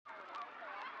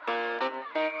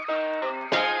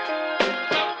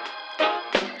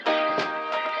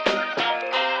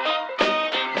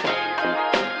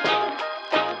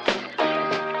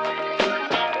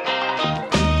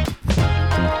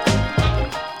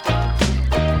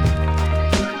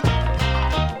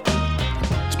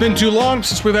been too long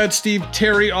since we've had Steve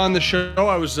Terry on the show.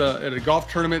 I was at a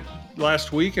golf tournament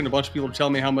last week, and a bunch of people were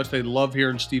telling me how much they love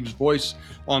hearing Steve's voice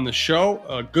on the show.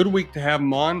 A good week to have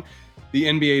him on. The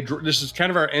NBA, this is kind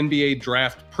of our NBA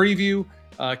draft preview,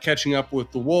 catching up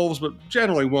with the Wolves, but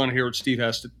generally want to hear what Steve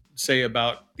has to say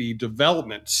about the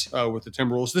developments with the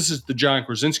Timberwolves. This is the John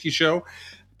Krasinski Show,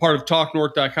 part of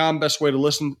TalkNorth.com. Best way to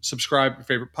listen, subscribe to your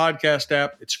favorite podcast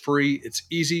app. It's free. It's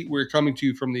easy. We're coming to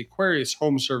you from the Aquarius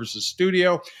Home Services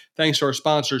studio. Thanks to our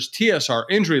sponsors, TSR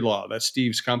Injury Law. That's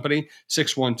Steve's company,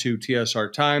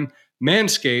 612-TSR Time.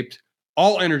 Manscaped,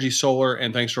 All Energy Solar,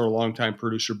 and thanks to our longtime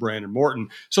producer, Brandon Morton.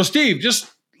 So, Steve,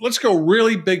 just let's go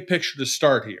really big picture to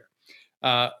start here.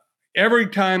 Every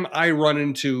time I run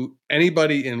into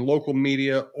anybody in local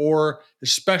media or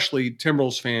especially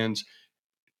Timberwolves fans,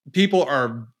 people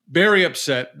are very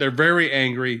upset. They're very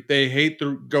angry. They hate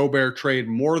the Gobert trade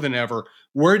more than ever.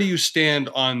 Where do you stand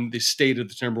on the state of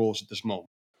the Timberwolves at this moment?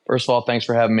 First of all, thanks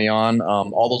for having me on.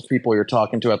 All those people you're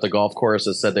talking to at the golf course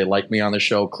that said they liked me on the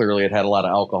show, clearly it had a lot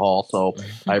of alcohol, so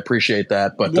I appreciate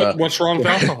that. But what's wrong with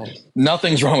alcohol?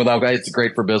 Nothing's wrong with alcohol. It's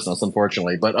great for business,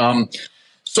 unfortunately. But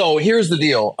so here's the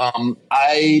deal.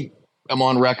 I am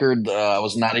on record. I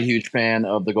was not a huge fan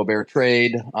of the Gobert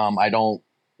trade. I don't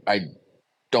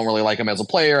really like him as a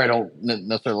player. I don't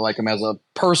necessarily like him as a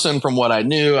person from what I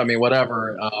knew. I mean,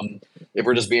 whatever. If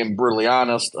we're just being brutally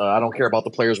honest, I don't care about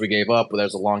the players we gave up. But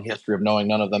there's a long history of knowing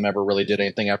none of them ever really did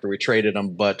anything after we traded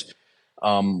them. But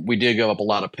we did give up a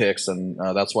lot of picks, and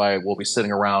that's why we'll be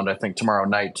sitting around, I think, tomorrow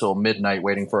night till midnight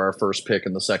waiting for our first pick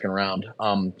in the second round.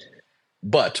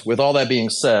 But with all that being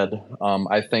said,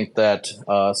 I think that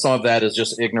some of that is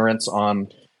just ignorance on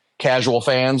casual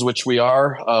fans, which we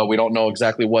are. We don't know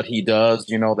exactly what he does,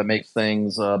 that makes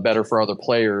things better for other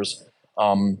players.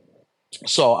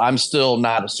 So I'm still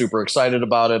not super excited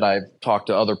about it. I've talked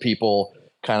to other people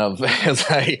kind of as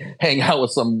I hang out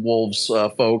with some Wolves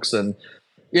folks, and,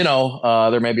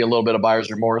 there may be a little bit of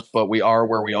buyer's remorse, but we are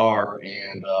where we are.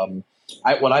 And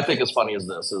what I think is funny is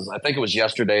I think it was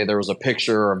yesterday, there was a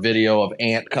picture or a video of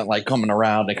Ant kind of like coming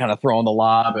around and kind of throwing the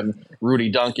lob and Rudy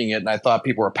dunking it. And I thought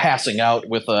people were passing out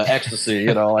with ecstasy,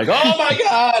 like, oh my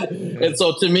God. And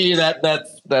so to me,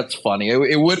 that's funny.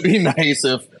 It would be nice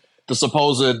if the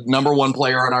supposed number one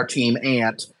player on our team,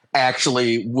 Ant,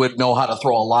 actually would know how to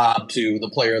throw a lob to the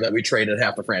player that we traded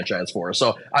half the franchise for.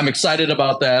 So I'm excited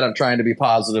about that. I'm trying to be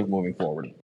positive moving forward.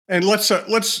 And let's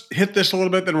hit this a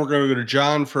little bit. Then we're going to go to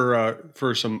John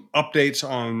for some updates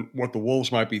on what the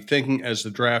Wolves might be thinking as the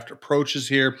draft approaches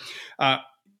here.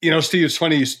 Steve, it's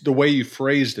funny the way you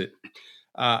phrased it.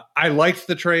 I liked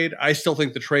the trade. I still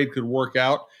think the trade could work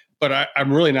out, but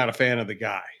I'm really not a fan of the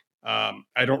guy.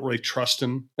 I don't really trust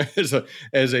him as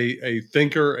a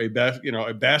thinker,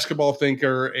 a basketball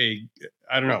thinker.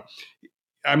 I don't know.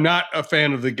 I'm not a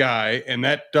fan of the guy, and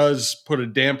that does put a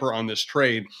damper on this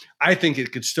trade. I think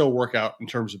it could still work out in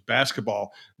terms of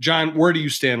basketball. John, where do you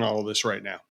stand on all this right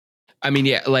now? I mean,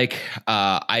 yeah,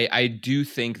 I do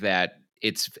think that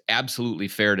it's absolutely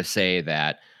fair to say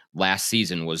that last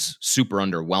season was super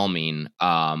underwhelming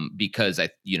because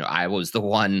I was the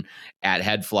one at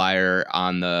Head Flyer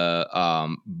on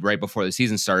the right before the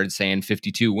season started saying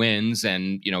 52 wins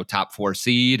and top 4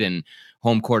 seed and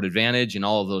home court advantage and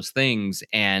all of those things.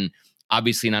 And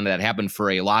obviously none of that happened for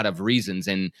a lot of reasons.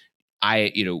 And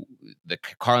the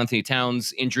Karl-Anthony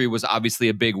Towns injury was obviously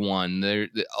a big one.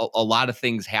 A lot of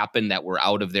things happened that were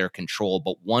out of their control.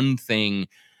 But one thing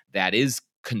that is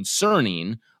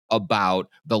concerning about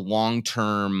the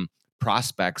long-term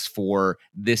prospects for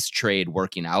this trade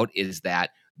working out is that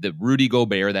the Rudy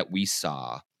Gobert that we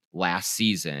saw last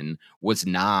season was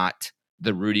not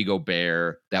the Rudy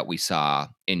Gobert that we saw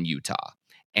in Utah.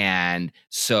 And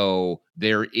so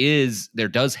there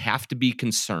does have to be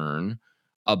concern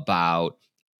about,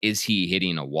 is he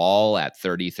hitting a wall at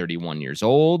 30, 31 years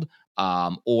old?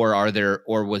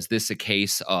 Or was this a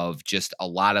case of just a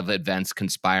lot of events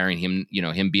conspiring, him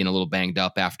being a little banged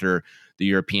up after the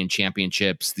European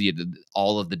Championships,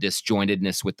 all of the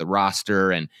disjointedness with the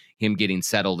roster and him getting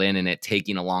settled in and it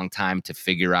taking a long time to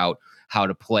figure out how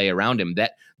to play around him.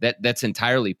 That's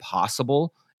entirely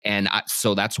possible. And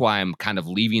so that's why I'm kind of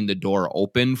leaving the door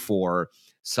open for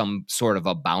some sort of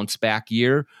a bounce back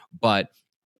year. But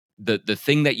the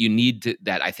thing that you need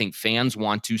that I think fans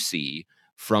want to see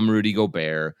from Rudy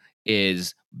Gobert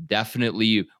is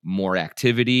definitely more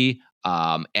activity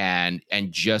and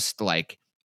just like,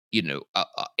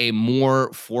 a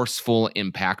more forceful,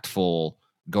 impactful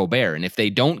Gobert. And if they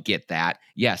don't get that,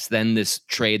 yes, then this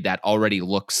trade that already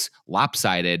looks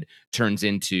lopsided turns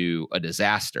into a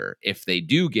disaster. If they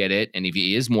do get it, and if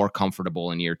he is more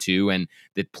comfortable in year 2 and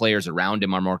the players around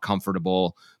him are more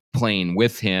comfortable playing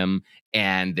with him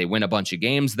and they win a bunch of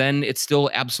games, then it's still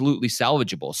absolutely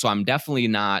salvageable. So I'm definitely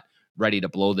not ready to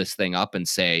blow this thing up and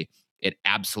say it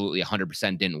absolutely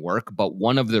 100% didn't work. But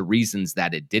one of the reasons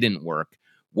that it didn't work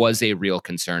was a real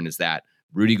concern, is that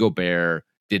Rudy Gobert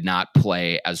did not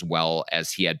play as well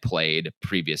as he had played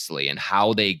previously. And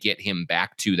how they get him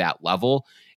back to that level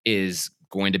is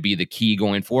going to be the key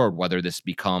going forward, whether this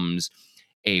becomes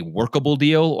a workable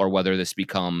deal or whether this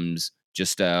becomes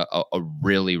just a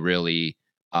really, really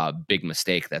big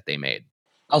mistake that they made.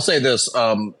 I'll say this.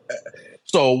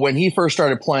 So when he first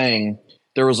started playing,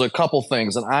 there was a couple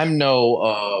things, and I'm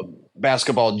no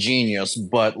basketball genius,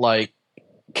 but like,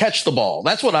 catch the ball.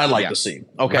 That's what I like to see.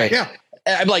 Okay. Right. Yeah.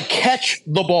 I'm like, catch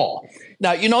the ball.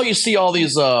 Now, you see all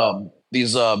these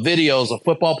videos of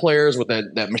football players with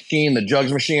that machine, the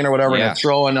jugs machine or whatever, and they're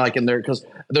throwing like in there, because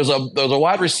there's a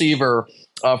wide receiver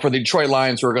for the Detroit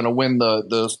Lions who are going to win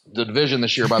the division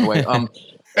this year, by the way.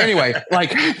 Anyway,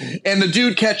 like, and the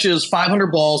dude catches 500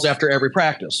 balls after every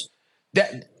practice.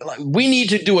 We need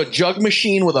to do a jug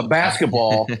machine with a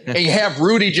basketball and you have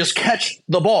Rudy just catch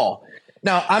the ball.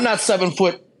 Now, I'm not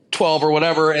 7'12" or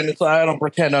whatever, and I don't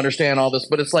pretend to understand all this,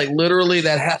 but it's like literally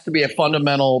that has to be a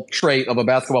fundamental trait of a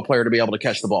basketball player to be able to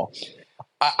catch the ball.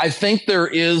 I think there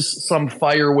is some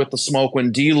fire with the smoke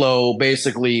when D'Lo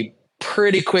basically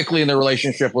pretty quickly in the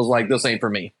relationship was like, this ain't for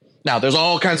me. Now, there's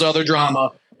all kinds of other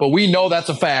drama, but we know that's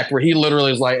a fact where he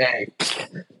literally is like, hey,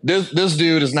 this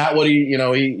dude is not what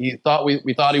he thought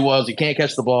we thought he was. He can't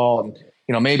catch the ball,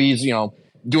 and maybe he's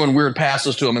doing weird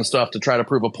passes to him and stuff to try to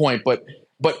prove a point, but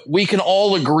we can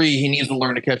all agree he needs to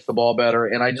learn to catch the ball better,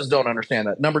 and I just don't understand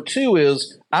that. Number 2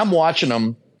 is I'm watching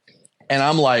him, and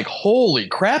I'm like, holy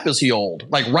crap, is he old?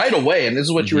 Like right away, and this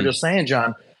is what you were just saying,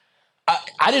 John.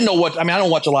 I didn't know I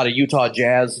don't watch a lot of Utah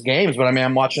Jazz games, but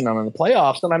I'm watching them in the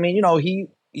playoffs, and he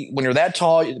when you're that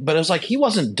tall, but it was like he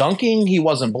wasn't dunking, he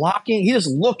wasn't blocking, he just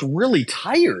looked really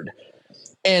tired.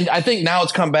 And I think now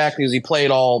it's come back because he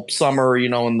played all summer,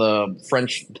 in the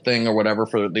French thing or whatever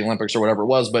for the Olympics or whatever it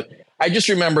was. But I just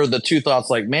remember the two thoughts,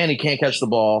 like, man, he can't catch the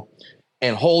ball,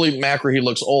 and holy mackerel, he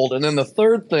looks old. And then the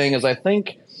third thing is I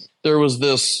think there was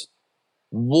this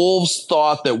Wolves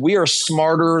thought that we are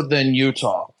smarter than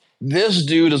Utah. This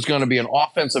dude is going to be an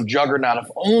offensive juggernaut if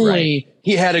only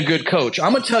he had a good coach.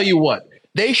 I'm going to tell you what.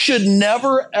 They should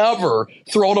never, ever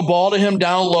throw the ball to him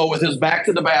down low with his back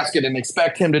to the basket and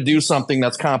expect him to do something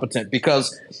that's competent,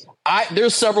 because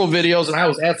there's several videos and I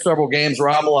was at several games where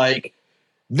I'm like,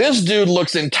 this dude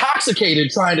looks intoxicated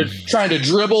trying to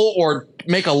dribble or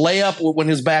make a layup when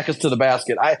his back is to the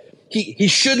basket. He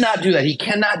should not do that. He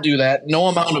cannot do that. No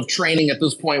amount of training at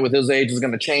this point with his age is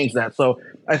going to change that. So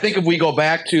I think if we go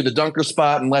back to the dunker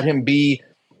spot and let him be,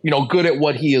 good at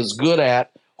what he is good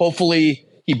at, hopefully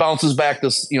he bounces back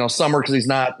this, summer because he's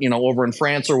not, over in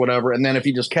France or whatever. And then if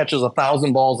he just catches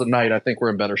 1,000 balls a night, I think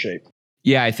we're in better shape.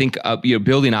 Yeah, I think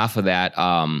building off of that,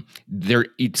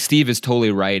 Steve is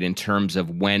totally right in terms of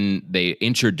when they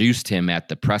introduced him at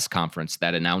the press conference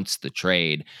that announced the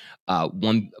trade.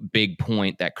 One big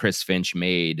point that Chris Finch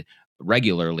made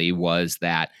regularly was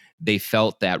that they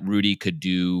felt that Rudy could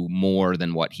do more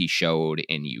than what he showed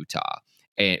in Utah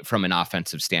from an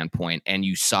offensive standpoint. And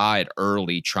you saw it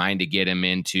early, trying to get him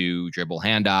into dribble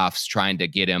handoffs, trying to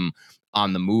get him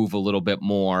on the move a little bit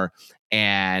more.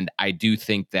 And I do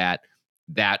think that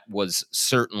was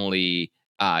certainly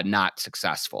not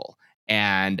successful.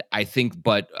 And I think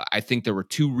there were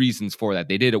two reasons for that.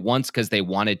 They did it once because they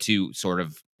wanted to sort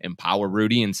of empower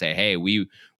Rudy and say, hey, we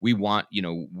want,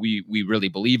 we really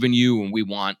believe in you, and we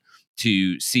want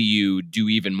to see you do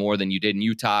even more than you did in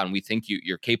Utah. And we think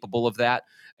you're capable of that,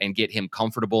 and get him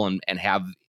comfortable and have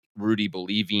Rudy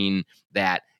believing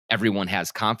that everyone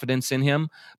has confidence in him.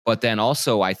 But then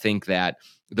also I think that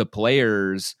the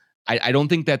players, I don't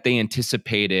think that they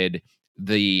anticipated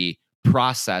the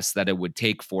process that it would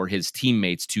take for his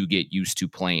teammates to get used to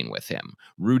playing with him.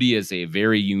 Rudy is a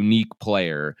very unique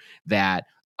player that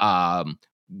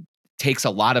takes a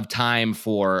lot of time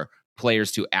for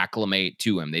players to acclimate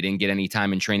to him. They didn't get any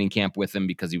time in training camp with him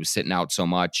because he was sitting out so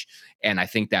much. And I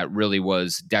think that really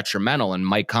was detrimental. And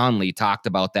Mike Conley talked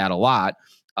about that a lot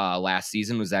last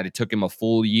season, was that it took him a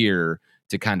full year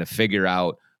to kind of figure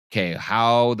out, okay,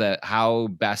 how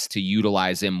best to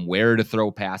utilize him, where to throw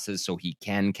passes so he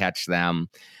can catch them,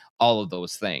 all of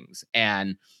those things.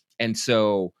 And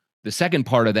so the second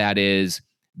part of that is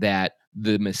that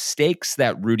the mistakes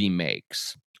that Rudy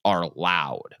makes are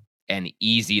loud. and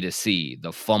easy to see.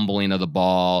 The fumbling of the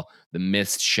ball, the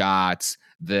missed shots,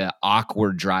 the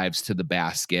awkward drives to the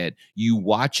basket. You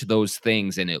watch those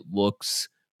things and it looks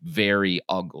very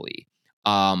ugly.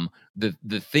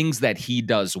 The things that he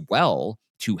does well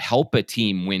to help a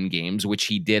team win games, which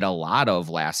he did a lot of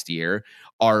last year,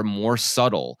 are more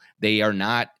subtle. They are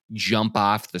not jump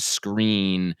off the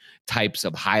screen types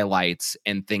of highlights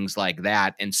and things like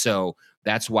that. And so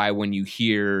that's why when you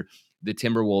hear the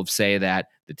Timberwolves say that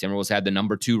the Timberwolves had the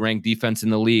number 2 ranked defense in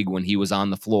the league when he was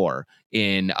on the floor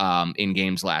in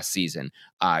games last season,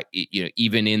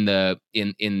 even in the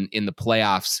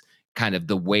playoffs, kind of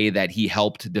the way that he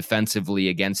helped defensively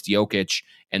against Jokic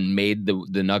and made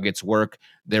the Nuggets work.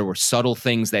 There were subtle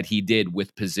things that he did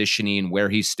with positioning, where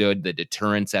he stood, the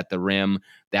deterrence at the rim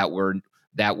that were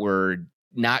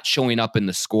not showing up in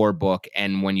the scorebook.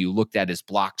 And when you looked at his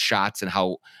blocked shots and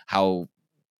how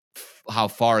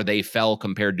far they fell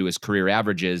compared to his career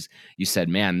averages, you said,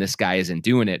 man, this guy isn't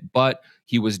doing it. But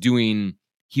he was doing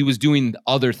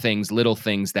other things, little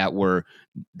things that were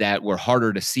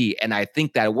harder to see. And I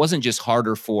think that it wasn't just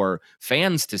harder for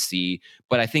fans to see,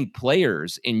 but I think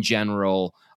players in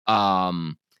general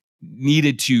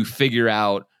needed to figure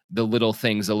out the little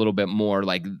things a little bit more.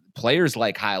 Like, players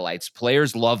like highlights.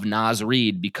 Players love Naz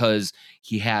Reid because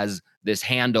he has this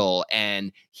handle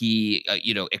and he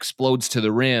explodes to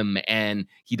the rim, and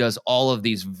he does all of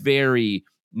these very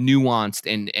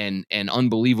nuanced and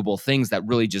unbelievable things that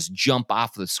really just jump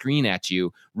off the screen at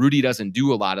you. Rudy doesn't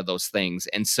do a lot of those things.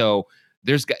 And so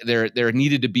there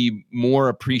needed to be more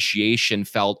appreciation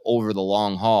felt over the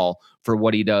long haul for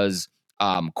what he does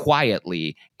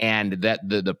quietly. And that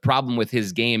the problem with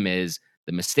his game is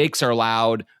the mistakes are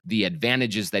loud, the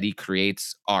advantages that he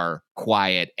creates are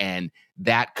quiet, and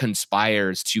that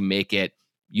conspires to make it,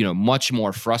 much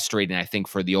more frustrating, I think,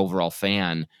 for the overall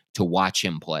fan to watch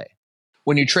him play.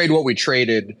 When you trade what we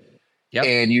traded, Yep.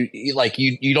 and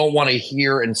you don't want to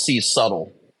hear and see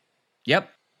subtle. Yep.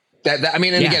 That I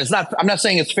mean, and again, I'm not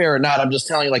saying it's fair or not. I'm just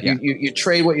telling you, you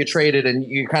trade what you traded, and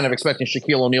you're kind of expecting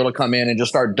Shaquille O'Neal to come in and just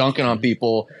start dunking on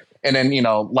people, and then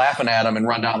laughing at them and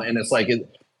run down. And it's like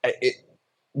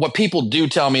what people do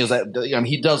tell me is that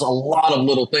he does a lot of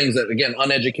little things that, again,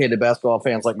 uneducated basketball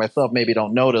fans like myself maybe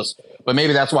don't notice. But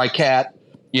maybe that's why Cat,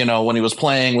 when he was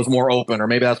playing, was more open, or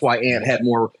maybe that's why Ant had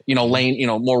more lane,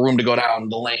 more room to go down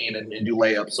the lane and do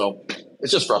layups. So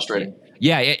it's just frustrating.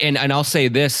 Yeah, and I'll say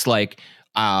this, like,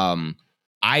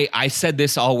 I said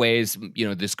this always,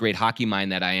 this great hockey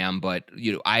mind that I am, but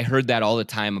I heard that all the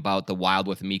time about the Wild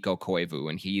with Mikko Koivu,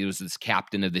 and he was this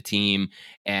captain of the team,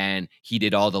 and he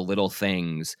did all the little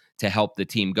things to help the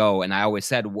team go. And I always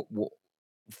said,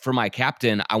 for my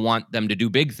captain, I want them to do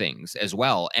big things as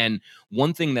well. And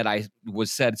one thing that I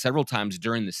was said several times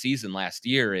during the season last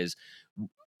year is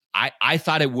I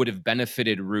thought it would have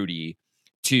benefited Rudy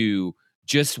to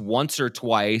just once or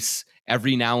twice,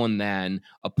 every now and then,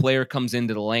 a player comes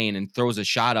into the lane and throws a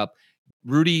shot up.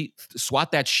 Rudy,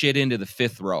 swat that shit into the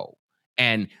 5th row.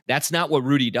 And that's not what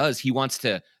Rudy does. He wants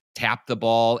to tap the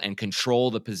ball and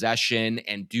control the possession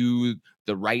and do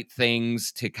the right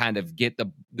things to kind of get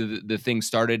the thing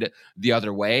started the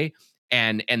other way.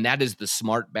 And that is the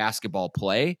smart basketball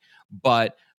play.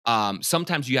 But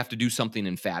sometimes you have to do something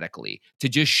emphatically to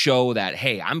just show that,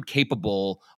 hey, I'm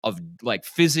capable of like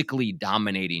physically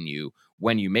dominating you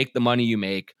when you make the money you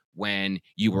make, when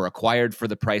you were acquired for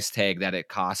the price tag that it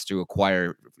costs to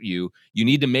acquire you. You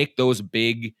need to make those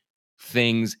big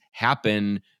things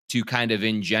happen to kind of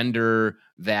engender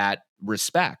that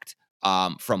respect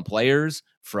from players,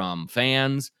 from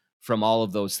fans, from all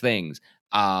of those things.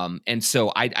 And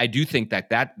so I do think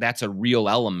that's a real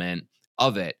element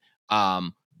of it.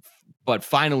 But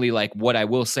finally, like, what I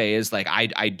will say is, like,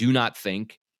 I do not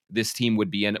think this team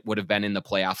would have been in the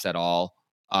playoffs at all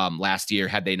last year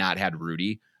had they not had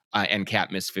Rudy and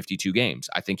Cat missed 52 games.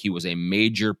 I think he was a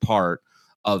major part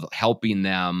of helping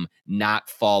them not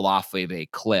fall off of a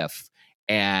cliff.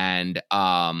 And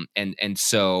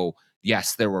so,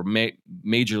 yes, there were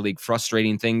major league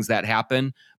frustrating things that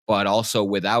happened, but also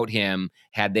without him,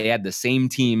 had they had the same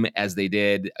team as they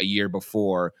did a year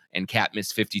before and Cat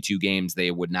missed 52 games,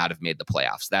 they would not have made the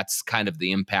playoffs. That's kind of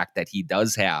the impact that he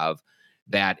does have.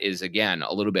 That is, again,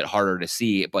 a little bit harder to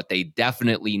see, but they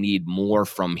definitely need more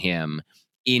from him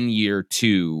in year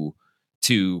 2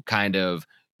 to kind of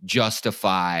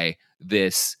justify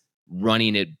this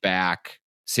running it back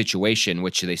situation,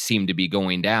 which they seem to be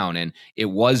going down. And it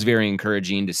was very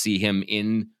encouraging to see him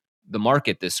in the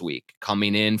market this week,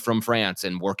 coming in from France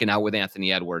and working out with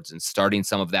Anthony Edwards and starting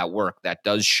some of that work. That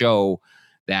does show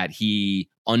that he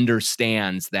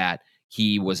understands that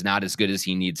he was not as good as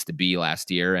he needs to be last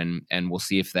year, and we'll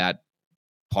see if that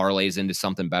parlays into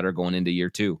something better going into year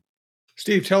 2.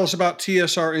 Steve, tell us about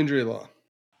TSR injury law.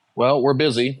 Well, we're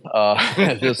busy.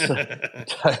 Just, man,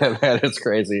 it's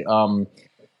crazy.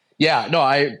 Yeah, no,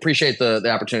 I appreciate the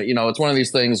opportunity. It's one of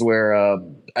these things where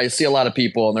I see a lot of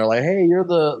people and they're like, "Hey, you're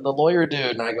the lawyer dude,"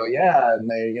 and I go, "Yeah," and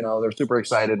they're super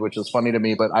excited, which is funny to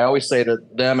me. But I always say to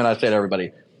them, and I say to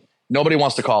everybody, nobody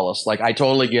wants to call us. Like, I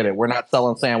totally get it. We're not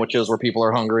selling sandwiches where people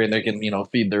are hungry and they can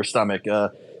feed their stomach.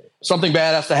 Something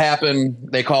bad has to happen.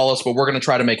 They call us, but we're going to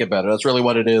try to make it better. That's really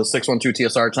what it is.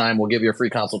 612 TSR time. We'll give you a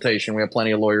free consultation. We have plenty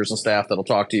of lawyers and staff that'll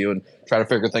talk to you and try to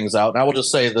figure things out. And I will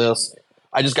just say this.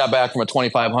 I just got back from a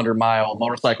 2,500 mile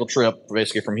motorcycle trip,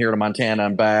 basically from here to Montana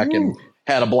and back, and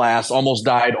had a blast. Almost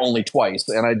died only twice.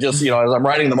 And I just, as I'm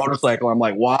riding the motorcycle, I'm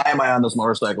like, why am I on this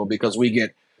motorcycle? Because we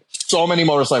get so many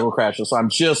motorcycle crashes. So I'm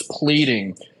just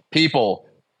pleading, people,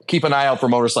 keep an eye out for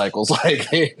motorcycles. Like,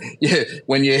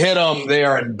 when you hit them, they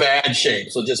are in bad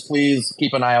shape. So just please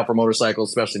keep an eye out for motorcycles,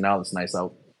 especially now that's nice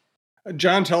out.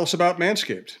 John, tell us about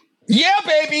Manscaped. Yeah,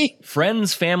 baby.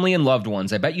 Friends, family, and loved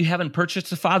ones, I bet you haven't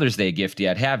purchased a Father's Day gift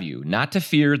yet, have you? Not to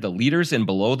fear, the leaders in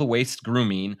below-the-waist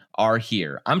grooming are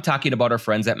here. I'm talking about our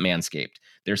friends at Manscaped.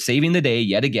 They're saving the day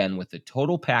yet again with the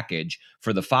total package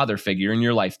for the father figure in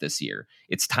your life this year.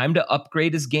 It's time to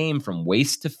upgrade his game from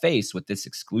waist to face with this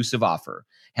exclusive offer.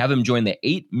 Have him join the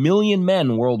 8 million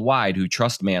men worldwide who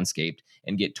trust Manscaped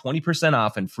and get 20%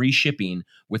 off and free shipping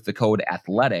with the code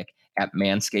ATHLETIC at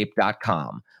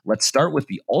manscaped.com. Let's start with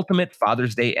the ultimate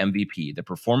Father's Day MVP, the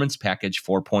Performance Package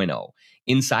 4.0.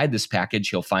 Inside this package,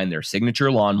 he'll find their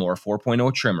signature Lawnmower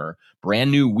 4.0 trimmer,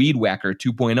 brand new Weed Whacker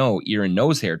 2.0 ear and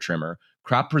nose hair trimmer,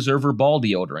 Crop Preserver ball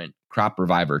deodorant, Crop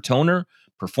Reviver toner,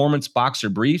 performance boxer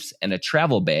briefs, and a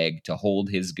travel bag to hold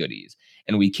his goodies.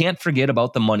 And we can't forget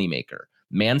about the moneymaker.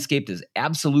 Manscaped has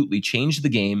absolutely changed the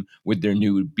game with their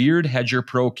new Beard Hedger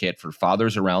Pro Kit for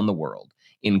fathers around the world.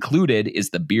 Included is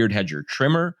the Beard Hedger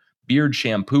trimmer, beard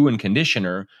shampoo and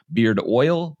conditioner, beard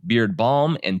oil, beard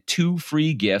balm, and 2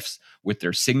 free gifts with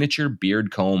their signature beard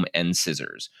comb and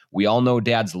scissors. We all know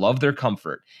dads love their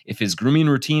comfort. If his grooming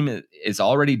routine is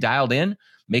already dialed in,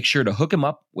 make sure to hook him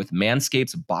up with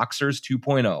Manscaped's Boxers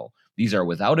 2.0. These are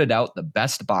without a doubt the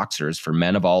best boxers for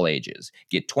men of all ages.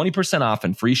 Get 20% off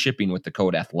and free shipping with the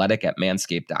code ATHLETIC at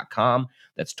manscaped.com.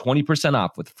 That's 20%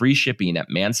 off with free shipping at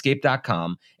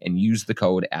manscaped.com and use the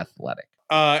code ATHLETIC.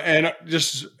 And I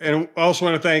also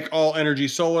want to thank All Energy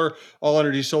Solar. All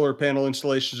Energy Solar panel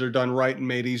installations are done right and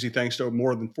made easy thanks to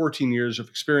more than 14 years of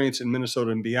experience in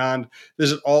Minnesota and beyond.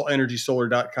 Visit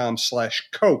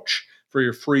allenergysolar.com/coach for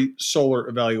your free solar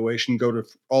evaluation. Go to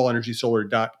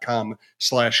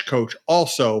allenergysolar.com/coach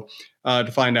also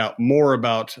to find out more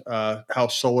about how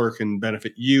solar can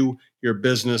benefit you, your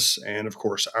business, and of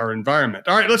course, our environment.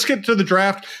 All right, let's get to the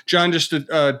draft. John just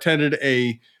attended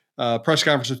a press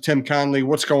conference with Tim Conley.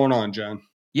 What's going on, John?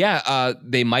 Yeah,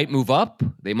 they might move up.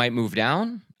 They might move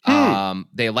down.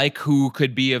 They like who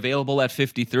could be available at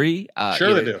 53.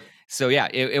 Sure they do. So yeah,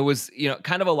 it was,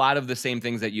 kind of a lot of the same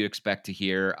things that you expect to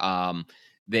hear.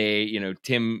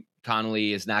 Tim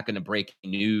Connolly is not going to break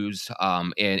news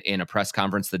in a press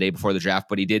conference the day before the draft,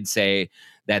 but he did say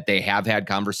that they have had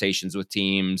conversations with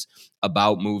teams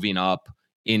about moving up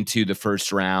into the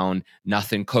first round.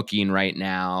 Nothing cooking right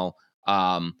now.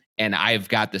 And I've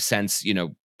got the sense,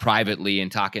 privately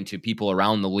and talking to people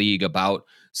around the league about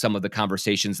some of the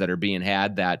conversations that are being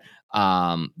had that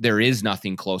there is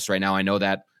nothing close right now. I know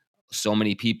that so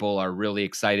many people are really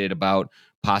excited about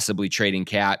possibly trading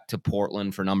Cat to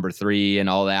Portland for number 3 and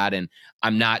all that. And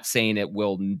I'm not saying it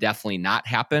will definitely not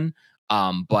happen.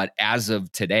 But as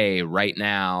of today, right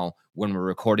now, when we're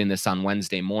recording this on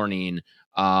Wednesday morning,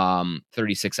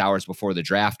 36 hours before the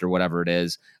draft or whatever it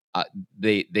is,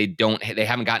 they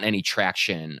haven't gotten any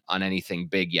traction on anything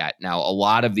big yet. Now, a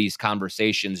lot of these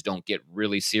conversations don't get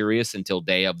really serious until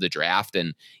day of the draft.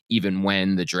 And even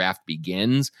when the draft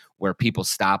begins, where people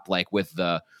stop like with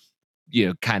the,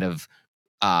 kind of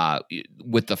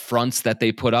with the fronts that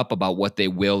they put up about what they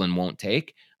will and won't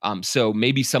take. So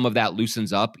maybe some of that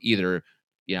loosens up either,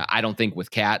 I don't think with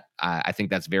Cat, I think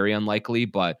that's very unlikely,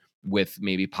 but with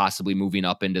maybe possibly moving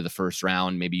up into the first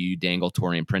round, maybe you dangle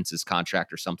Taurean Prince's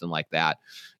contract or something like that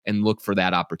and look for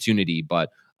that opportunity.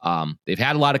 But they've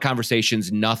had a lot of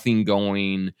conversations, nothing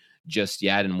going just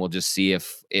yet. And we'll just see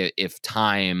if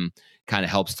time kind of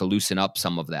helps to loosen up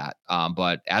some of that.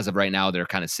 But as of right now, they're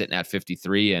kind of sitting at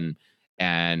 53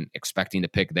 and expecting to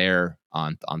pick there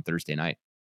on Thursday night.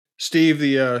 Steve,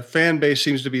 the fan base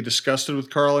seems to be disgusted with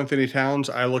Karl Anthony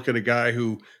Towns. I look at a guy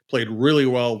who played really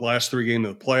well the last 3 games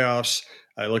of the playoffs.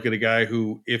 I look at a guy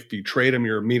who, if you trade him,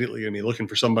 you're immediately going to be looking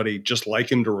for somebody just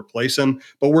like him to replace him.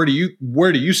 But where do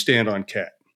you stand on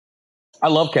Cat? I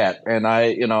love Cat, and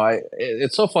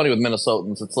it's so funny with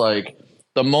Minnesotans. It's like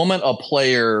the moment a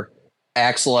player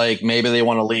acts like maybe they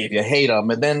want to leave, you hate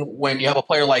them, and then when you have a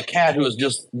player like Cat who has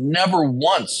just never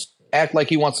once act like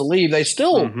he wants to leave, they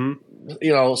still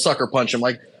sucker punch him.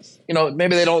 Like,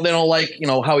 maybe they don't like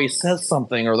how he says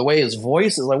something or the way his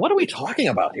voice is. Like, what are we talking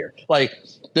about here? Like,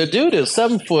 the dude is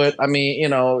 7 foot. I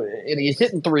mean, and he's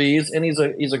hitting threes, and he's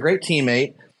a great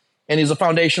teammate, and he's a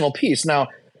foundational piece. Now,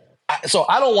 so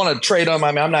I don't want to trade him.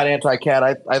 I mean, I'm not anti-Cat.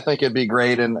 I think it'd be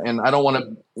great, and I don't want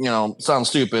to, sound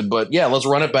stupid, but yeah, let's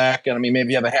run it back. And I mean,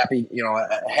 maybe you have a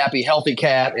happy, healthy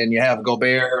Cat, and you have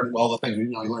Gobert and all the things. He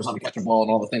learns how to catch a ball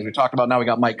and all the things we talked about. Now we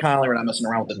got Mike Conley. We're not messing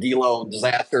around with the D'Lo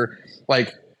disaster.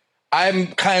 Like, I'm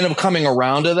kind of coming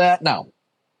around to that now.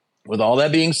 With all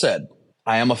that being said,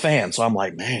 I am a fan, so I'm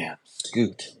like, man,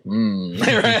 Scoot.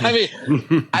 Right? I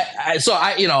mean,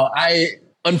 I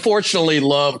unfortunately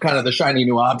love kind of the shiny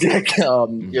new object.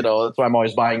 That's why I'm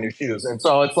always buying new shoes. And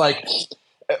so it's like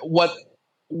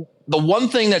the one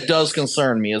thing that does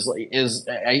concern me is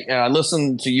I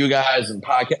listen to you guys and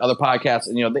other podcasts,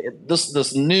 and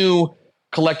this new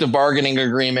collective bargaining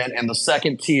agreement and the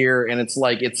second tier, and it's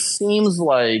like it seems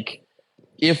like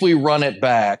if we run it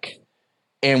back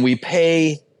and we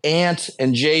pay Ant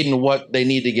and Jaden what they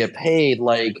need to get paid,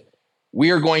 like we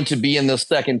are going to be in this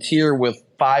second tier with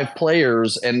 5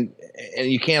 players and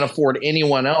you can't afford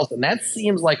anyone else. And that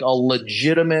seems like a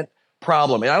legitimate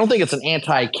problem. And I don't think it's an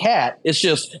anti-Cat. It's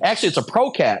a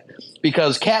pro-Cat,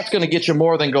 because Cat's going to get you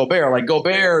more than Gobert. Like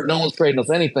Gobert, no one's trading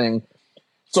us anything.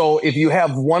 So if you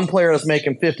have one player that's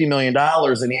making $50 million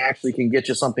and he actually can get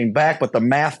you something back, but the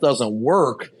math doesn't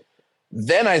work,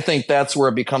 then I think that's where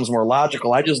it becomes more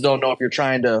logical. I just don't know if you're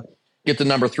trying to get the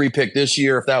number 3 pick this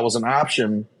year, if that was an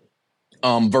option,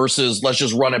 versus let's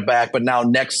just run it back. But now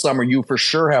next summer, you for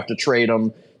sure have to trade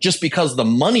them just because the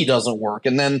money doesn't work.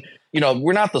 And then,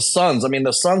 we're not the Suns. I mean,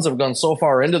 the Suns have gone so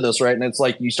far into this, right? And it's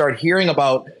like you start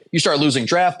losing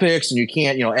draft picks and you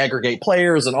can't, aggregate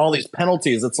players and all these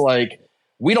penalties. It's like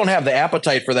we don't have the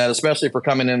appetite for that, especially if we're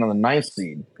coming in on the 9th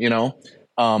seed,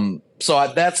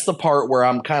 So that's the part where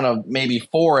I'm kind of maybe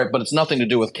for it, but it's nothing to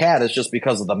do with Cat. It's just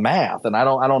because of the math. And I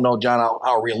don't know, John,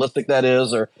 how realistic that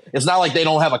is. Or it's not like they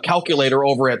don't have a calculator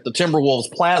over at the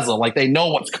Timberwolves Plaza. Like they know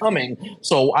what's coming.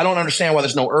 So I don't understand why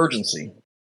there's no urgency.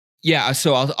 Yeah.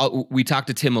 So we talked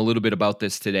to Tim a little bit about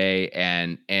this today,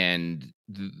 and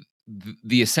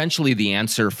the essentially the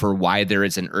answer for why there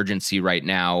is an urgency right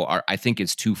now I think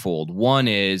is twofold. One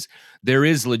is there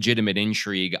is legitimate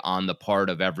intrigue on the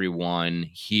part of everyone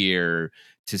here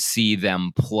to see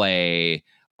them play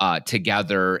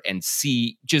together and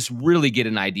just really get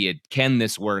an idea. Can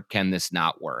this work? Can this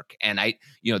not work? And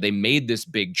they made this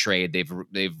big trade.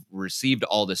 They've received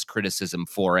all this criticism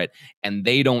for it, and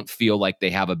they don't feel like they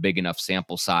have a big enough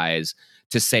sample size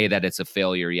to say that it's a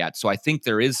failure yet. So I think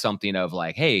there is something of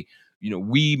like, hey,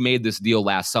 we made this deal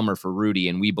last summer for Rudy,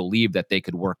 and we believe that they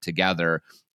could work together.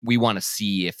 We want to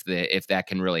see if that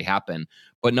can really happen.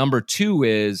 But number 2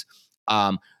 is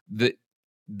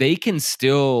they can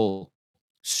still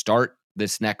start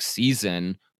this next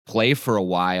season, play for a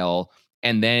while,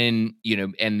 and then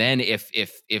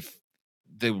if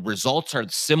the results are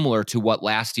similar to what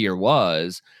last year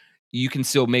was, you can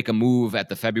still make a move at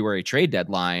the February trade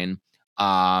deadline,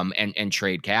 and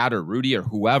trade Cat or Rudy or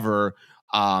whoever.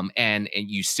 And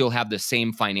you still have the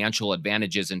same financial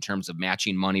advantages in terms of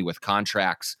matching money with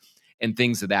contracts and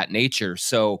things of that nature.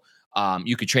 So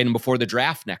you could trade him before the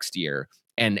draft next year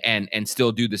and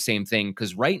still do the same thing.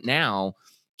 Because right now,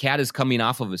 Cat is coming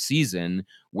off of a season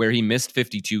where he missed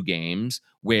 52 games,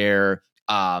 where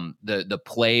the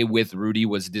play with Rudy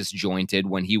was disjointed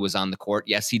when he was on the court.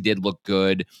 Yes, he did look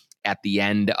good at the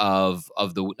end of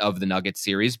the Nuggets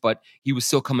series, but he was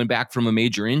still coming back from a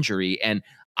major injury. And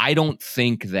I don't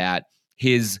think that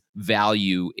his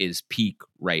value is peak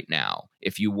right now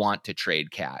if you want to trade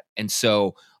Cat. And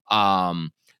so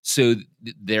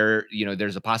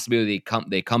there's a possibility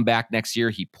they come back next year.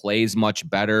 He plays much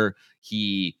better.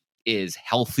 He is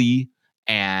healthy.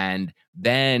 And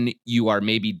then you are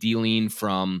maybe dealing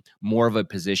from more of a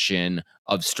position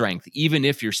of strength, even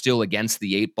if you're still against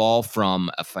the 8 ball from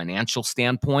a financial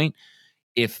standpoint.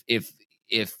 If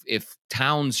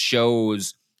Towns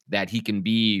shows that he can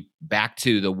be back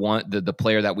to the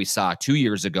player that we saw 2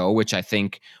 years ago, which I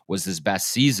think was his best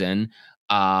season,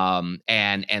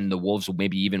 and the Wolves will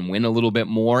maybe even win a little bit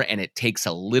more, and it takes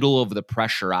a little of the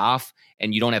pressure off,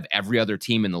 and you don't have every other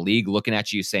team in the league looking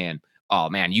at you saying, oh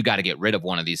man, you got to get rid of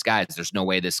one of these guys. There's no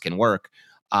way this can work.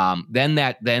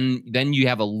 Then you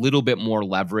have a little bit more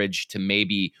leverage to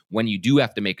maybe when you do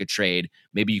have to make a trade,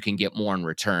 maybe you can get more in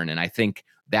return. And I think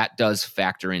that does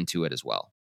factor into it as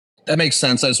well. That makes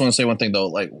sense. I just want to say one thing though,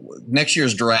 like next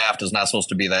year's draft is not supposed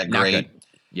to be that great.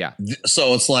 Yeah.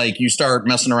 So it's like you start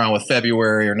messing around with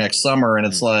February or next summer, and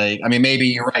it's like, I mean, maybe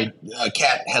you're right.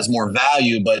 Cat has more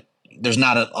value, but there's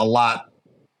not a lot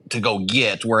to go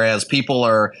get. Whereas people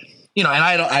are, and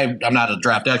I'm not a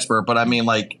draft expert, but I mean,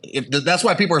 like that's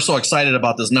why people are so excited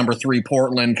about this number 3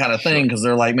 Portland kind of thing, because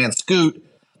they're like, man, Scoot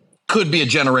could be a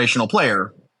generational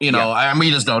player. I mean, we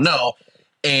just don't know.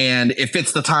 And it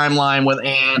fits the timeline with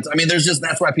Ant. I mean,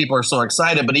 that's why people are so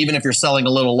excited. But even if you're selling a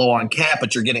little low on cap,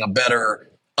 but you're getting a better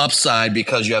upside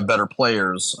because you have better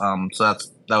players. So that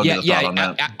would be the thought on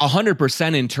that.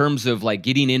 100% in terms of like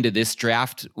getting into this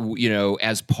draft,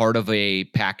 as part of a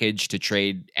package to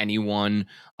trade anyone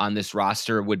on this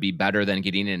roster would be better than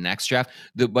getting in the next draft.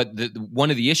 But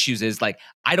one of the issues is like,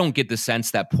 I don't get the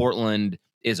sense that Portland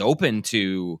is open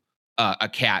to a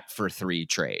Cat for 3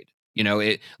 trade.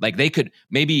 Like they could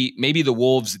maybe the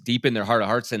Wolves deep in their heart of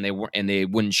hearts, and they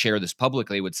wouldn't share this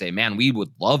publicly, would say, man, we would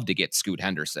love to get Scoot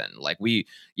Henderson. Like we'll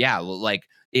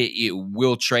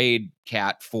trade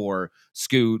Cat for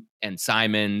Scoot and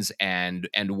Simons and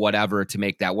whatever to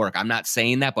make that work. I'm not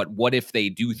saying that, but what if they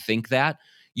do think that?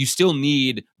 You still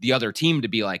need the other team to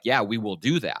be like, yeah, we will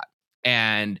do that.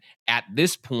 And at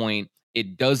this point,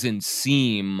 it doesn't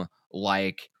seem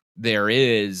like there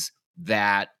is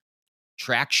that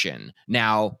traction.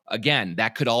 Now, again,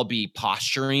 that could all be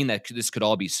posturing, this could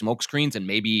all be smoke screens, and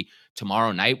maybe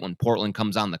tomorrow night when Portland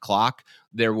comes on the clock,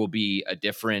 there will be a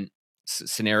different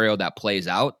scenario that plays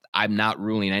out. I'm not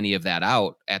ruling any of that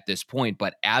out at this point,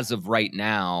 but as of right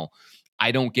now,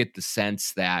 I don't get the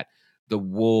sense that the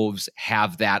Wolves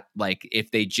have that, like, if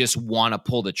they just want to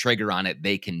pull the trigger on it,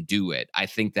 they can do it. I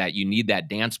think that you need that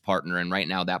dance partner, and right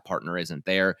now that partner isn't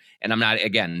there. And I'm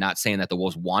not saying that the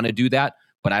Wolves want to do that,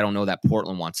 but I don't know that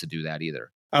Portland wants to do that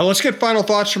either. Let's get final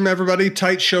thoughts from everybody.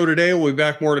 Tight show today. We'll be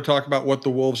back more to talk about what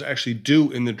the Wolves actually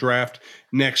do in the draft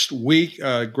next week.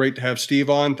 Great to have Steve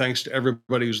on. Thanks to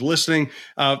everybody who's listening.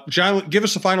 John, give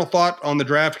us a final thought on the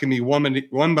draft. Can be one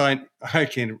by I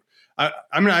can't.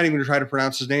 I'm not even going to try to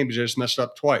pronounce his name because I just messed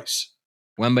up twice.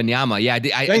 Wembanyama. Yeah,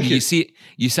 Thank you.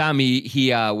 You saw me. He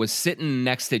was sitting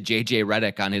next to JJ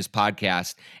Redick on his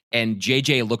podcast, and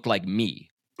JJ looked like me.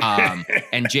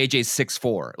 And JJ's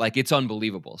 6'4". Like, it's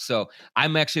unbelievable. So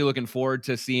I'm actually looking forward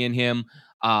to seeing him,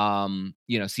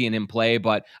 seeing him play.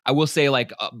 But I will say,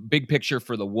 like, a big picture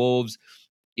for the Wolves,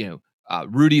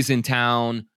 Rudy's in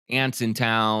town, Ant's in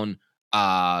town,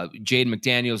 Jaden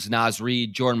McDaniels, Naz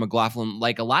Reid, Jordan McLaughlin,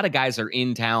 like a lot of guys are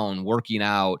in town working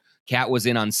out. Cat was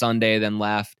in on Sunday, then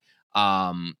left.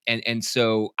 And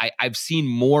so I've seen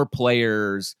more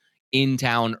players in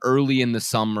town early in the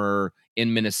summer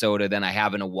in Minnesota than I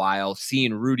have in a while.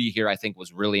 Seeing Rudy here, I think,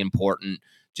 was really important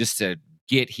just to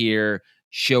get here,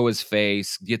 show his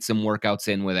face, get some workouts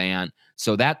in with Ant.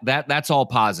 So that's all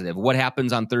positive. What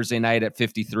happens on Thursday night at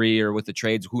 53 or with the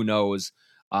trades, who knows?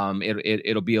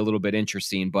 It'll be a little bit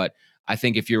interesting, but I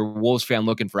think if you're a Wolves fan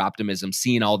looking for optimism,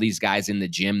 seeing all these guys in the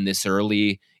gym this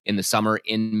early in the summer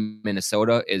in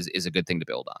Minnesota is a good thing to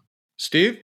build on.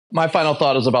 Steve? My final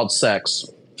thought is about sex.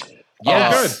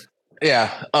 Yes. Good.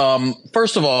 Yeah.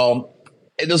 First of all,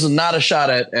 this is not a shot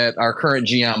at our current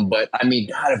GM, but I mean,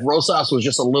 God, if Rosas was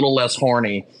just a little less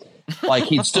horny, like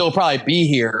he'd still probably be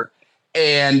here.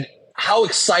 And how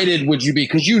excited would you be?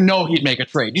 Because he'd make a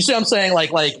trade. You see what I'm saying?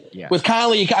 Like with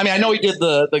Conley, I mean, I know he did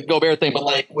the Gobert thing, but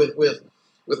like with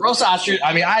Rosas,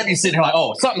 I mean, I'd be sitting here like,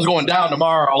 oh, something's going down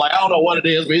tomorrow. Like, I don't know what it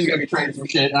is, but he's going to be trading some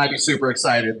shit, and I'd be super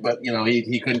excited. But,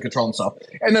 he couldn't control himself.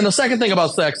 And then the second thing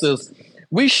about sex is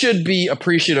we should be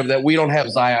appreciative that we don't have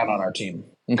Zion on our team.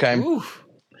 Okay. Oof.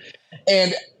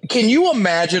 And can you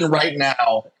imagine right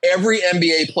now every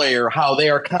NBA player, how they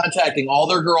are contacting all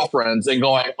their girlfriends and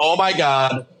going, oh my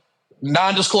God,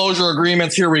 non-disclosure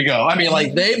agreements, here we go. I mean,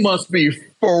 like, they must be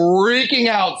freaking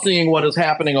out seeing what is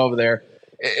happening over there.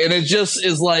 And it just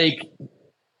is like,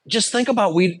 just think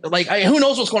about, who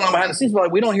knows what's going on behind the scenes, but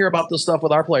like, we don't hear about this stuff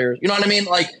with our players. You know what I mean?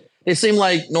 Like, they seem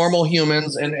like normal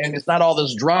humans, and it's not all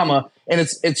this drama. And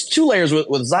it's two layers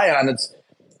with Zion. It's,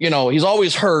 he's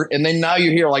always hurt. And then now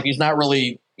you hear like he's not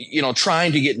really,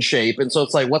 trying to get in shape. And so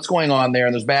it's like, what's going on there?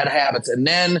 And there's bad habits. And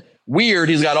then weird,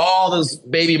 he's got all this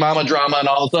baby mama drama and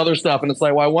all this other stuff. And it's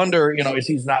like, well, I wonder, is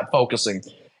he's not focusing.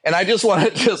 And I just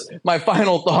want to my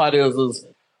final thought is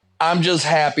I'm just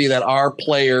happy that our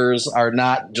players are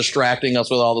not distracting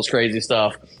us with all this crazy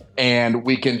stuff. and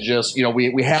we can just,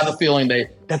 we have the feeling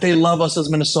that they love us as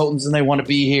Minnesotans and they want to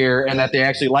be here and that they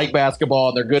actually like basketball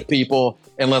and they're good people,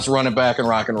 and let's run it back and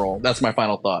rock and roll. That's my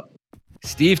final thought.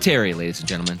 Steve Terry, ladies and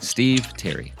gentlemen, Steve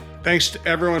Terry. Thanks to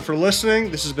everyone for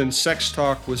listening. This has been Sex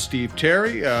Talk with Steve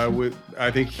Terry.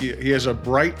 I think he has a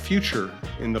bright future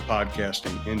in the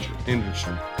podcasting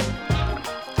industry.